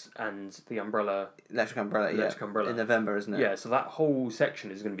Starbucks and the Electric Umbrella, in November, isn't it? Yeah, so that whole section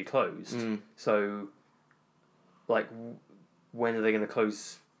is going to be closed. So, like, when are they going to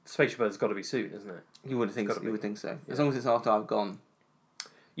close? Spatial Bird's got to be soon, isn't it? You would think so. As long as it's after I've gone.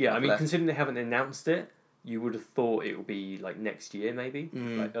 Yeah, I mean, considering they haven't announced it, you would have thought it would be like next year, maybe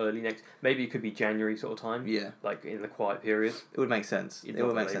like early next. Maybe it could be January sort of time. Yeah, like in the quiet period. It would make sense. It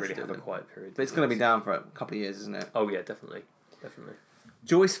would make sense. Really have a quiet period, but it's going to be down for a couple of years, isn't it? Oh yeah, definitely.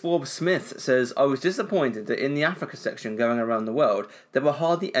 Joyce Forbes Smith says, I was disappointed that in the Africa section going around the world, there were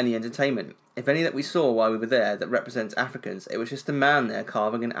hardly any entertainment. If any that we saw while we were there that represents Africans, it was just a man there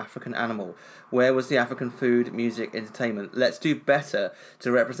carving an African animal. Where was the African food, music, entertainment? Let's do better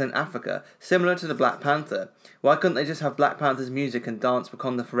to represent Africa, similar to the Black Panther. Why couldn't they just have Black Panther's music and dance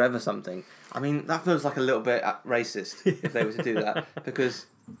Wakanda Forever something? I mean, that feels like a little bit racist if they were to do that, because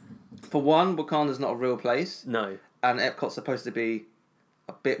For one, Wakanda's not a real place, No. and Epcot's supposed to be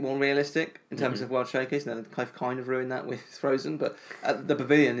a bit more realistic in terms of World Showcase, and they've kind of ruined that with Frozen, but the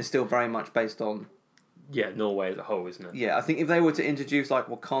Pavilion is still very much based on... Yeah, Norway as a whole, isn't it? Yeah, I think if they were to introduce like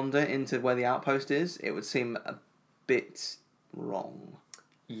Wakanda into where the outpost is, it would seem a bit wrong.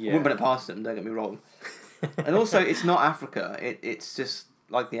 Yeah. I wouldn't put it past them, don't get me wrong. And also, it's not Africa, it's just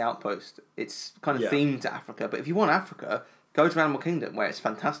like the outpost. It's kind of themed to Africa, but if you want Africa, go to Animal Kingdom, where it's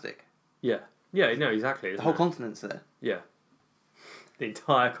fantastic. Yeah. Yeah, no, exactly. The whole continent's there. Yeah. The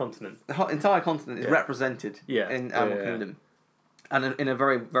entire continent. The whole entire continent is represented in Animal Kingdom. And in a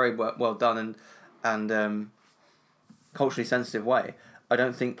very, very well done and culturally sensitive way. I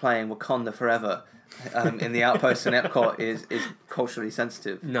don't think playing Wakanda Forever in the outpost in Epcot is culturally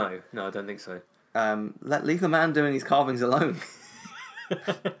sensitive. No, I don't think so. Leave the man doing his carvings alone.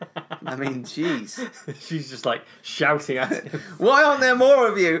 I mean, jeez. She's just like shouting at him. Why aren't there more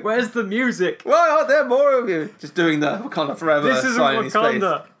of you? Where's the music? Why aren't there more of you? Just doing the Wakanda Forever This isn't sign in his face.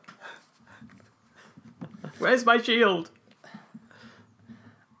 Wakanda. Where's my shield?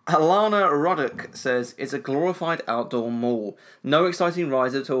 Alana Roddick says, it's a glorified outdoor mall. No exciting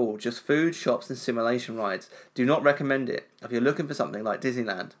rides at all, just food, shops and simulation rides. Do not recommend it if you're looking for something like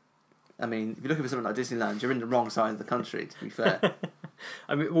Disneyland. I mean, if you're looking for something like Disneyland, you're in the wrong side of the country, to be fair.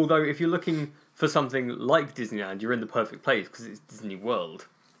 I mean, although if you're looking for something like Disneyland, you're in the perfect place because it's Disney World.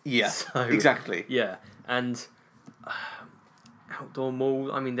 Yeah, So, exactly. Yeah, and outdoor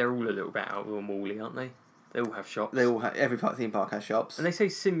mall, I mean, they're all a little bit outdoor mall-y, aren't they? They all have shops. Every theme park has shops. And they say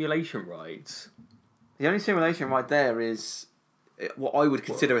simulation rides. The only simulation ride there is... What I would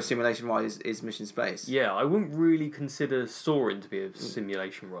consider a simulation ride is Mission Space. Yeah, I wouldn't really consider Soarin' to be a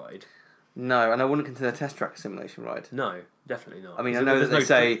simulation ride. No, and I wouldn't consider Test Track a simulation ride. No, definitely not. I mean, I know that they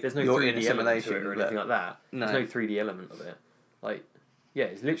say there's no you're 3D in a element simulation to it or but anything like that. no. There's no 3D element of it. Like, yeah,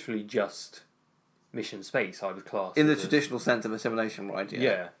 it's literally just Mission Space, I would class. In the as traditional sense of a simulation ride,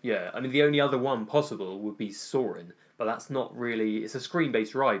 yeah. Yeah. I mean, the only other one possible would be Soarin', but that's not really... It's a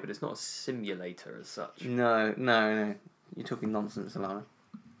screen-based ride, but it's not a simulator as such. No. You're talking nonsense, Alana.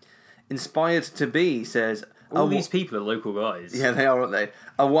 Inspired to Be says... All these people are local guys. Yeah, they are, aren't they?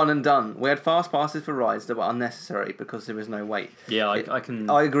 A one and done. We had fast passes for rides that were unnecessary because there was no wait. Yeah, I agree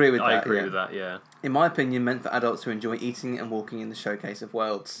with that. I agree with that, yeah. In my opinion, meant for adults who enjoy eating and walking in the Showcase of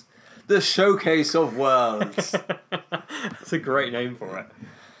Worlds. The Showcase of Worlds. That's a great name for it.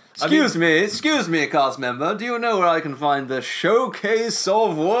 Excuse me, cast member. Do you know where I can find the Showcase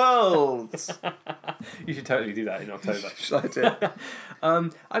of Worlds? You should totally do that in October. I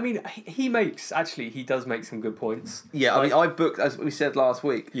do. I mean, he does make some good points. Yeah, I mean, I've booked, as we said last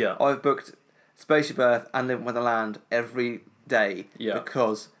week, I've booked Spaceship Earth and Living Wonderland every day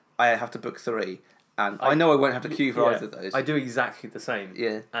because I have to book 3. And I know I won't have to queue for either of those. I do exactly the same.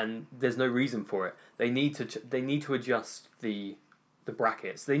 Yeah. And there's no reason for it. They need to adjust the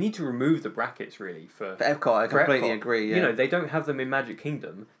brackets. They need to remove the brackets, really, for Epcot. I completely Epcot. agree, yeah. You know, they don't have them in Magic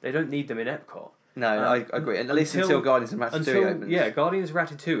Kingdom. They don't need them in Epcot. No, I agree. And at least until Guardians of Ratatouille opens. Yeah, Guardians of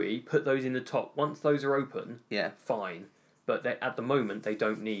Ratatouille, put those in the top. Once those are open, fine. But at the moment, they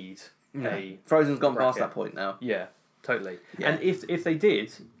don't need a Frozen's gone bracket. past that point now. Yeah, totally. Yeah. And if they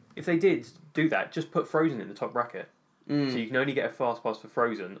did do that, just put Frozen in the top bracket. So you can only get a fast pass for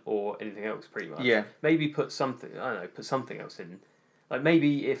Frozen or anything else, pretty much. Yeah. Maybe put something else in. Like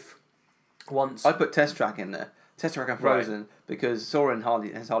maybe if once... I'd put Test Track in there. Test Track and Frozen, because Soarin'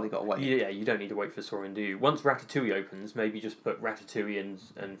 has hardly got to wait. Yeah, you don't need to wait for Soarin', do you? Once Ratatouille opens, maybe just put Ratatouille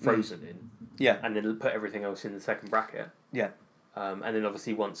and Frozen in. Yeah. And then put everything else in the second bracket. Yeah. And then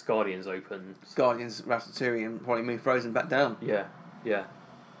obviously once Guardians opens... Guardians, Ratatouille, and probably move Frozen back down. Yeah.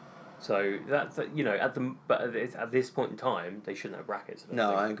 So that's at this point in time, they shouldn't have brackets.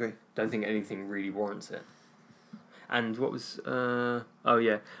 I agree. Don't think anything really warrants it. And what was? I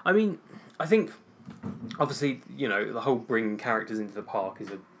mean, I think obviously the whole bringing characters into the park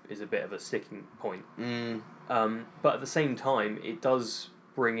is a bit of a sticking point. But at the same time, it does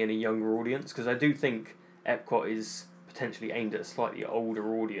bring in a younger audience because I do think Epcot is potentially aimed at a slightly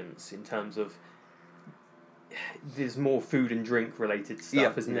older audience in terms of. There's more food and drink related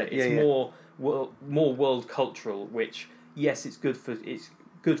stuff, isn't it? It's more world cultural, which it's good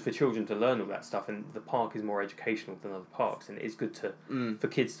for children to learn all that stuff, and the park is more educational than other parks, and it is good for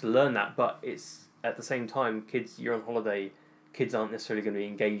kids to learn that. But it's at the same time, you're on holiday, kids aren't necessarily going to be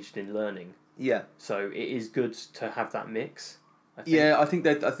engaged in learning. Yeah. So it is good to have that mix. I think. Yeah,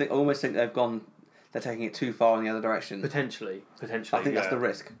 I almost think they're taking it too far in the other direction. Potentially. I think that's the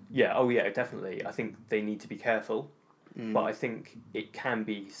risk. Yeah, definitely. I think they need to be careful, but I think it can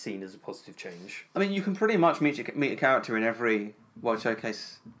be seen as a positive change. I mean, you can pretty much meet a character in every World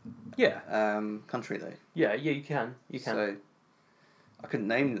Showcase country though. Yeah, you can. So I couldn't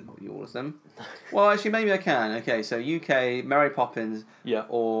name all of them. Well, actually, maybe I can. Okay, so UK, Mary Poppins, Yeah.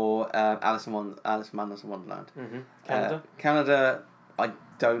 or Alice in Wonderland. Canada? Canada, I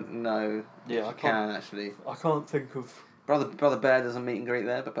don't know. Yeah, if I you can't- can actually. I can't think of... Brother Bear doesn't meet and greet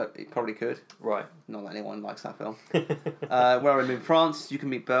there, but it probably could. Right. Not that anyone likes that film. Where I live in France, you can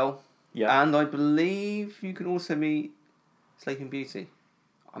meet Belle. Yeah. And I believe you can also meet Sleeping Beauty.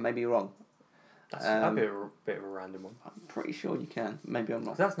 I may be wrong. That's a bit of a random one. I'm pretty sure you can. Maybe I'm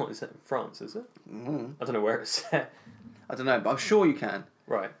wrong. That's not set in France, is it? Mm. I don't know where it's set. I don't know, but I'm sure you can.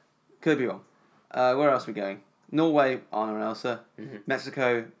 Right. Could be wrong. Where else are we going? Norway, Anna and Elsa. Mm-hmm.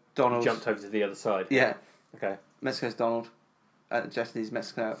 Mexico, Donald. Jumped over to the other side. Yeah, Okay. Mexico's Donald. Jesse's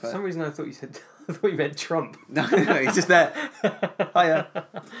Mexican For outfit. some reason I thought you said... I thought you meant Trump. No, he's just there. Hiya.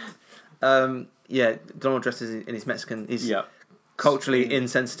 Yeah, Donald dresses in his Mexican. His culturally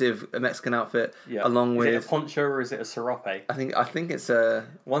insensitive Mexican outfit, along with. Is it a poncho or is it a serape? I think it's a.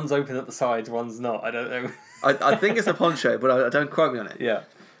 One's open at the sides, one's not. I don't know. I think it's a poncho, but I don't quote me on it. Yeah.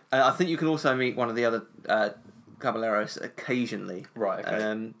 I think you can also meet one of the other caballeros occasionally. Right.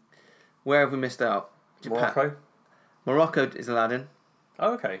 Okay. Where have we missed out? Morocco. Morocco is Aladdin.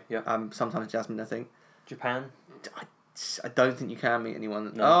 Oh, okay. Yeah. Sometimes Jasmine, I think. Japan. I don't think you can meet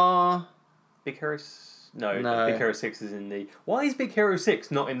anyone. No. Oh. Big Hero. No. Big Hero 6 is in the. Why is Big Hero 6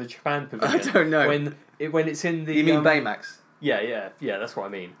 not in the Japan pavilion? I don't know. When it's in the. You mean Baymax? Yeah. That's what I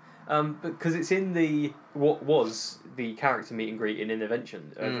mean. Because it's in the what was the character meet and greet in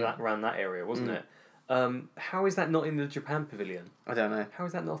Intervention around that area, wasn't it? How is that not in the Japan pavilion? I don't know. How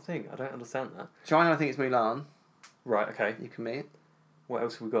is that not a thing? I don't understand that. China, I think it's Mulan. Right. Okay. You can meet. What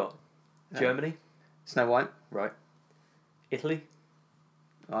else have we got? Germany. Snow White. Right. Italy.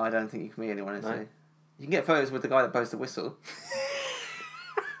 Oh, I don't think you can meet anyone in No. Italy. You can get photos with the guy that blows the whistle.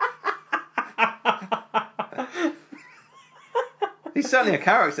 He's certainly a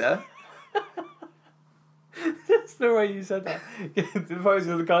character. That's the way you said that. The photos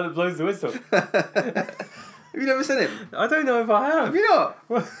of the guy that blows the whistle. Have you never seen him? I don't know if I have. Have you not?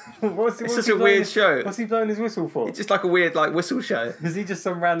 What's such he a blowing weird show. What's he blowing his whistle for? It's just like a weird whistle show. Is he just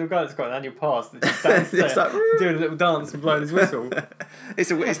some random guy that's got an annual pass that just stands there It's like, doing a little dance and blowing his whistle?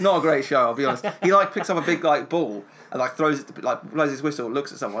 It's not a great show, I'll be honest. He picks up a big ball and throws it, blows his whistle,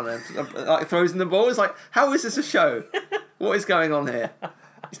 looks at someone and throws in the ball. It's like, how is this a show? What is going on here?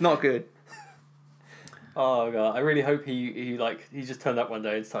 It's not good. Oh god, I really hope he just turned up one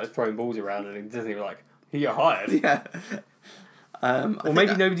day and started throwing balls around and Disney were like, you're hired. Yeah. Or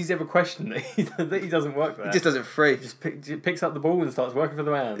maybe nobody's ever questioned that he doesn't work there. He just does it free. Just picks up the ball and starts working for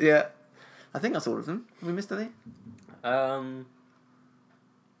the man. Yeah. I think that's all of them. Have we missed any? I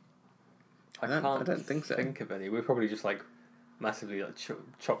don't think so. Think of any. We're probably just massively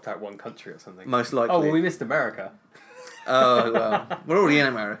chopped out one country or something. Most likely. Oh, well, we missed America. Oh, well. We're already in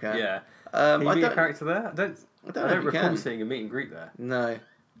America. Yeah. Can you meet a character there? I don't know recall seeing a meet and greet there. No.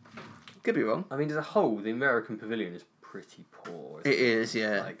 Could be wrong. I mean, as a whole, the American pavilion is pretty poor. It is,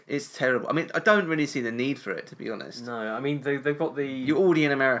 yeah. It's terrible. I mean, I don't really see the need for it, to be honest. No, I mean, they've got the... You're already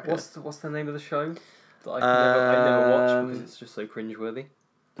in America. What's the name of the show? That I never watch because it's just so cringeworthy.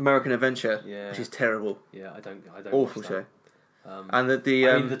 American Adventure, Yeah. which is terrible. Yeah, I don't Awful watch show. that. And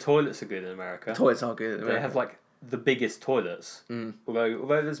I mean, the toilets are good in America. toilets are good in America. They have the biggest toilets. Although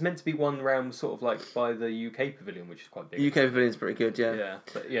there's meant to be one round sort of by the UK pavilion, which is quite big. The UK pavilion's pretty good, yeah. Yeah,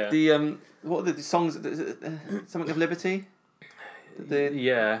 but yeah. The what are the songs? Something of Liberty.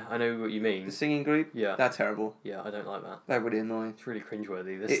 Yeah, I know what you mean. The singing group. Yeah, they're terrible. Yeah, I don't like that. They're really annoying. It's really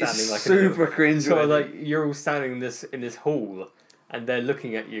cringeworthy. They're It's standing super cringeworthy. Sort of you're all standing in this hall, and they're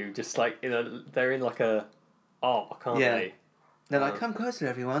looking at you just they're in a arc, aren't they? They're like, come closer,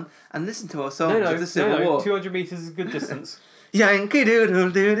 everyone, and listen to our songs of the Civil War. 200 metres is a good distance. Yankee doodle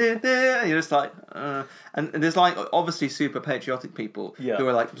doo. You're just like, and there's obviously super patriotic people who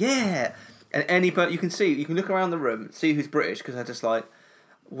are like, yeah. And you can look around the room, see who's British, because they're just like,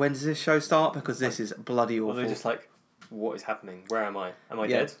 when does this show start? Because this is bloody awful. Or they're just like, what is happening? Where am I? Am I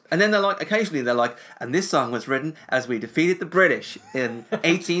dead? And then occasionally they're like, and this song was written as we defeated the British in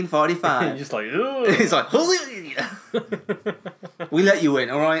 1845. You're just like, ugh. It's like, we let you win,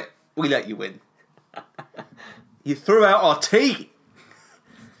 all right? We let you win. You threw out our tea.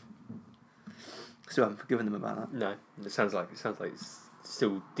 So I haven't forgiven them about that. No, it sounds like it's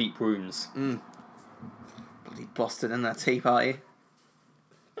still deep wounds. Bloody Boston and that tea party.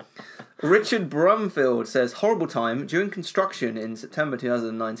 Richard Brumfield says, horrible time during construction in September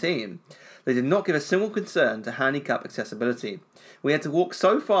 2019. They did not give a single concern to handicap accessibility. We had to walk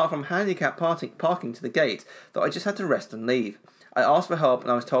so far from handicap parking to the gate that I just had to rest and leave. I asked for help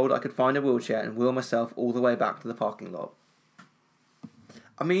and I was told I could find a wheelchair and wheel myself all the way back to the parking lot.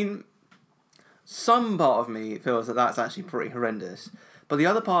 I mean, some part of me feels that that's actually pretty horrendous. But the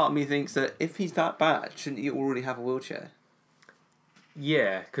other part of me thinks that if he's that bad, shouldn't you already have a wheelchair?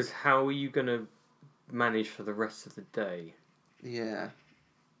 Yeah, because how are you going to manage for the rest of the day? Yeah.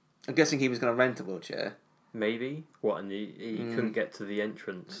 I'm guessing he was going to rent a wheelchair. Maybe. What, and he couldn't get to the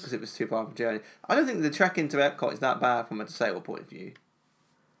entrance? Because it was too far of a journey. I don't think the trek into Epcot is that bad from a disabled point of view.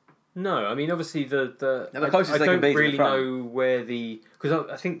 No, I mean, obviously the I closest they don't can be to the really front. know where the... Because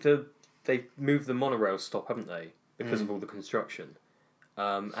I think they've moved the monorail stop, haven't they? Because of all the construction.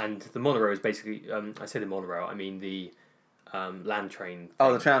 And the monorail is basically... I say the monorail, I mean the land train thing.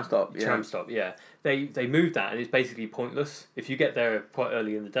 Oh, the tram stop, yeah. Tram stop, yeah. They moved that and it's basically pointless. If you get there quite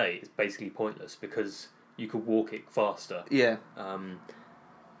early in the day, it's basically pointless because you could walk it faster. Yeah.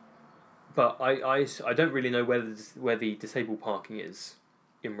 But I don't really know where the disabled parking is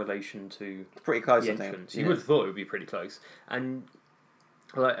in relation to Pretty close, the I think. entrance. Yeah. You would have thought it would be pretty close. And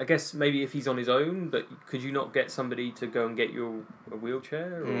like, I guess maybe if he's on his own, but could you not get somebody to go and get you a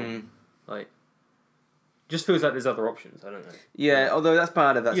wheelchair? Or like, just feels like there's other options. I don't know. Yeah, although that's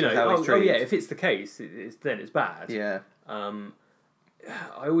bad if that's how it's treated. yeah, if it's the case, then it's bad. Yeah.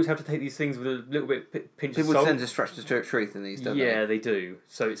 I always have to take these things with a little bit pinch of People salt. tend to stretch the truth in these, don't they? Yeah, they do.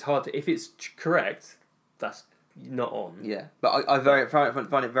 So it's hard to... If it's correct, that's not on. Yeah, but I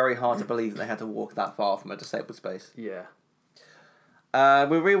find it very hard to believe that they had to walk that far from a disabled space. Yeah.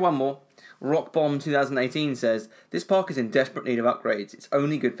 We'll read one more. Rockbomb 2018 says, "This park is in desperate need of upgrades. It's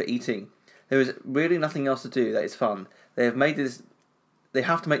only good for eating. There is really nothing else to do that is fun. They have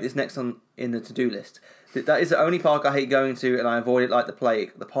to make this next on in the to-do list. That is the only park I hate going to, and I avoid it like the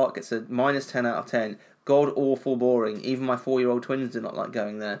plague. The park gets a -10 out of 10. God awful boring. Even my 4-year-old twins do not like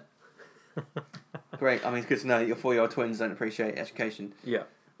going there." Great. I mean, it's good to know that your 4-year-old twins don't appreciate education. Yeah.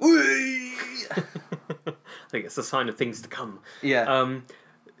 Whee! I think it's a sign of things to come. Yeah.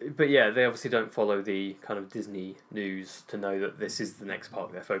 But yeah, they obviously don't follow the kind of Disney news to know that this is the next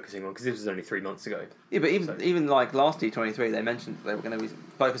park they're focusing on, because this was only 3 months ago. Yeah, but even like last D23, they mentioned that they were going to be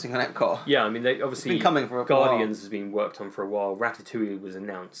focusing on Epcot. Yeah, I mean, they obviously... It's been coming for a Guardians while. has been worked on for a while. Ratatouille was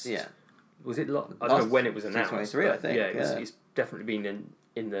announced. Yeah. Was it... I don't know when it was announced. D23, I think. Yeah, it's definitely been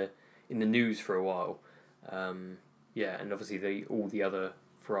in the news for a while. Yeah, and obviously all the other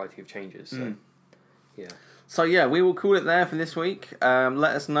variety of changes. So, yeah. So yeah, we will call it there for this week.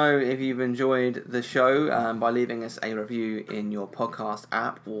 Let us know if you've enjoyed the show by leaving us a review in your podcast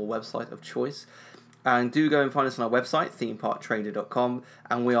app or website of choice. And do go and find us on our website, themeparktrader.com.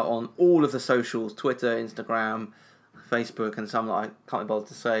 And we are on all of the socials, Twitter, Instagram, Facebook, and some that I can't be bothered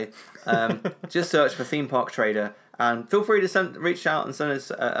to say. Just search for Theme Park Trader. And feel free to reach out and send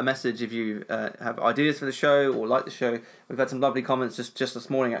us a message if you have ideas for the show or like the show. We've had some lovely comments just this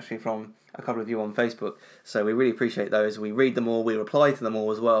morning, actually, from a couple of you on Facebook. So we really appreciate those. We read them all. We reply to them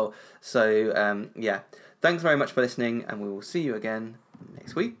all as well. So, yeah. Thanks very much for listening, and we will see you again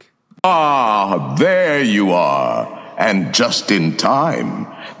next week. Ah, there you are. And just in time.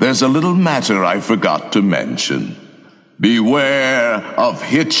 There's a little matter I forgot to mention. Beware of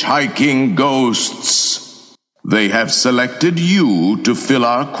hitchhiking ghosts. They have selected you to fill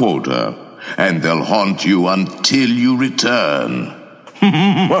our quota, and they'll haunt you until you return.